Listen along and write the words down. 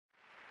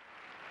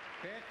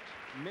Bette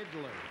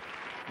Midler.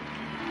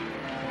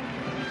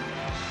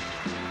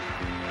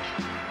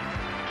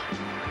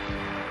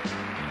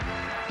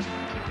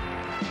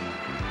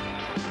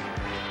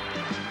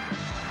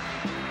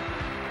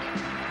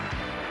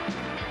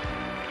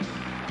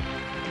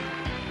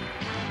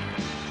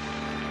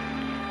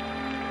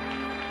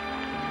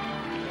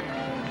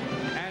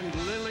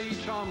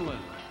 Tomlin.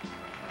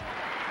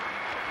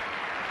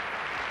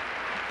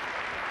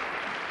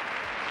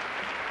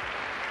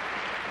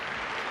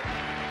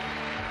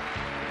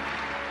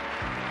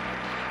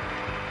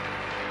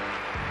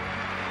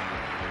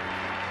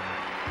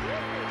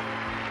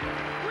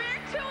 We're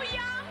too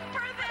young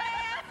for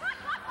this.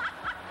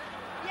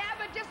 Yeah,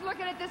 but just look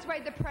at it this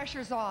way, the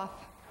pressure's off.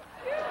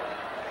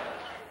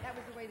 That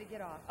was the way to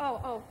get off.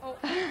 Oh.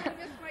 I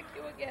missed my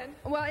cue again.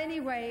 Well,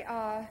 anyway,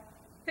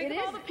 Think of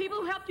all the people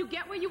who helped you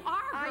get where you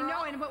are, girl. I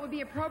know, and what would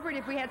be appropriate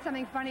if we had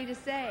something funny to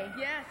say.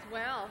 Yes,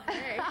 well,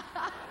 hey.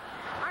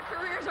 Our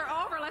careers are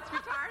over. Let's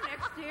retire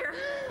next year.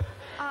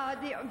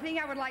 The thing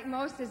I would like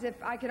most is if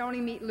I could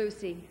only meet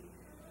Lucy.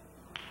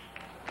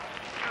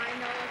 I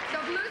know. So,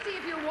 Lucy,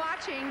 if you're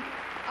watching,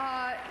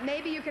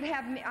 maybe you could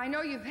have me. I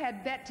know you've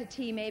had Bette to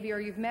tea, maybe, or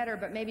you've met her,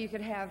 but maybe you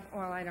could have,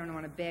 well, I don't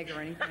want to beg or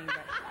anything,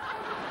 but...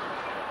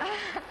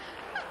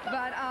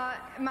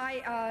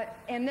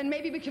 and then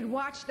maybe we could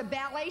watch the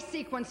ballet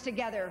sequence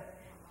together.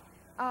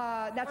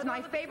 That's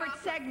my favorite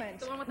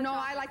segment. No,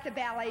 I like the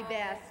ballet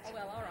best. Oh,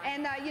 well, all right.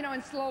 And,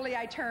 and Slowly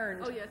I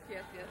Turned. Oh, yes.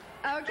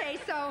 Okay,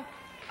 so,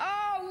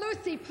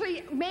 Lucy,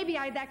 please, maybe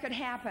that could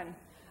happen.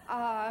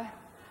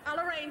 I'll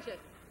arrange it.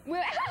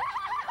 Well,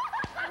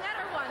 I met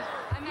her once.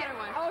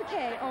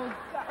 Okay,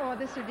 oh,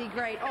 this would be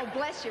great. Oh,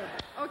 bless you.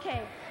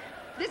 Okay,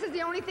 this is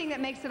the only thing that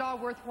makes it all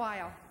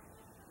worthwhile.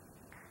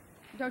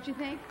 Don't you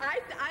think? I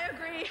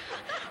agree.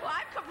 Well,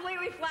 I'm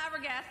completely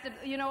flabbergasted.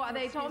 You know,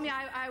 they told me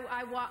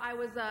I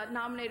was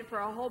nominated for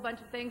a whole bunch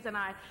of things, and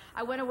I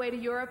went away to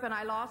Europe, and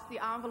I lost the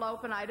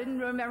envelope, and I didn't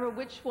remember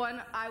which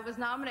one I was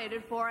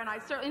nominated for, and I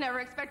certainly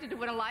never expected to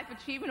win a Life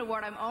Achievement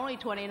Award. I'm only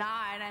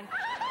 29, and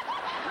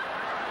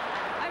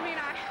I mean,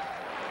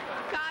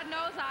 God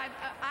knows I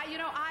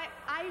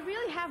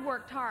really have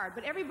worked hard,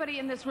 but everybody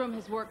in this room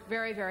has worked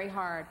very, very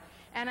hard.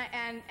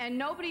 And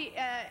nobody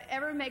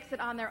ever makes it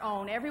on their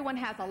own. Everyone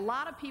has a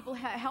lot of people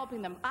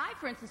helping them. I,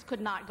 for instance,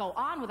 could not go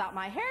on without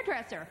my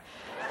hairdresser.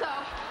 So,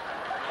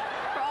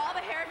 for all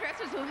the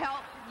hairdressers who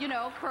helped,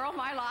 curl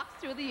my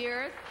locks through the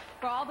years,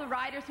 for all the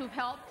writers who've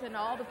helped, and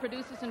all the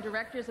producers and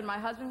directors, and my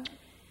husband,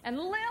 and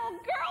little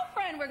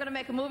girlfriend, we're going to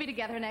make a movie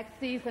together next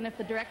season if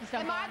the directors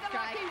don't go on strike.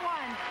 Am I the lucky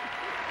one?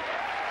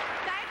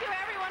 Thank you,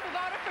 everyone who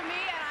voted for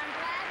me, and I'm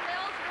glad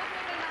Lil's with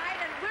me tonight,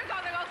 and we're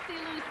going to go see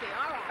Lucy.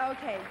 All right.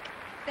 Okay.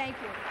 Thank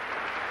you.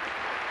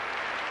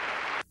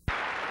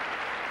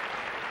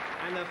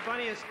 And the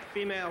funniest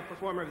female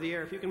performer of the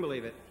year, if you can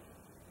believe it,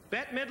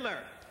 Bette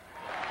Midler.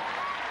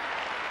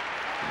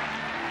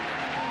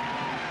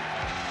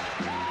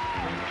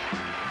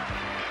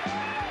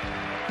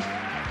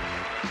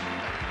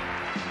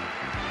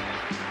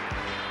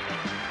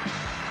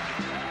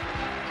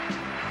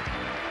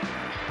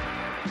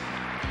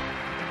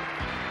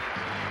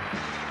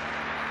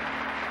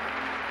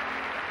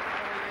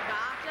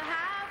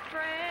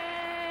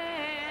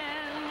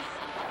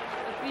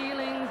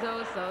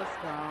 So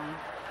strong.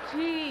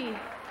 Gee, it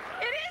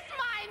is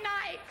my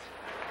night.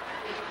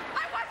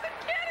 I wasn't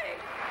kidding.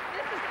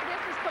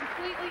 This is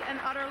completely and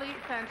utterly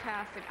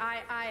fantastic.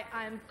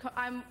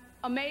 I'm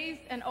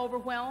amazed and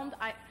overwhelmed.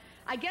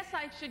 I guess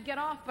I should get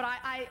off, but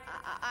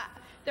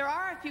there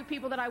are a few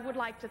people that I would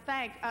like to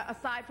thank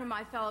aside from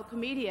my fellow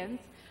comedians.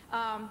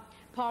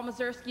 Paul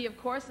Mazursky, of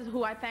course, is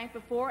who I thanked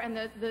before, and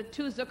the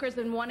two Zuckers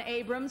and one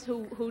Abrams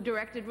who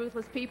directed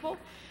Ruthless People.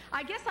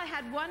 I guess I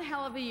had one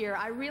hell of a year.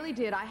 I really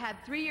did. I had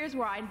 3 years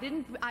where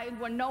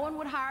when no one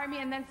would hire me,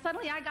 and then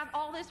suddenly I got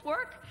all this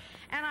work.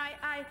 And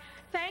I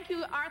thank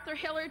you, Arthur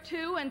Hiller,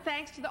 too, and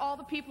thanks to all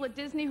the people at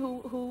Disney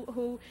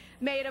who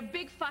made a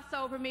big fuss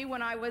over me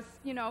when I was,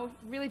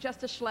 really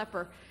just a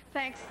schlepper.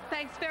 Thanks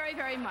very,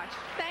 very much.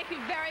 Thank you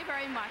very,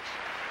 very much.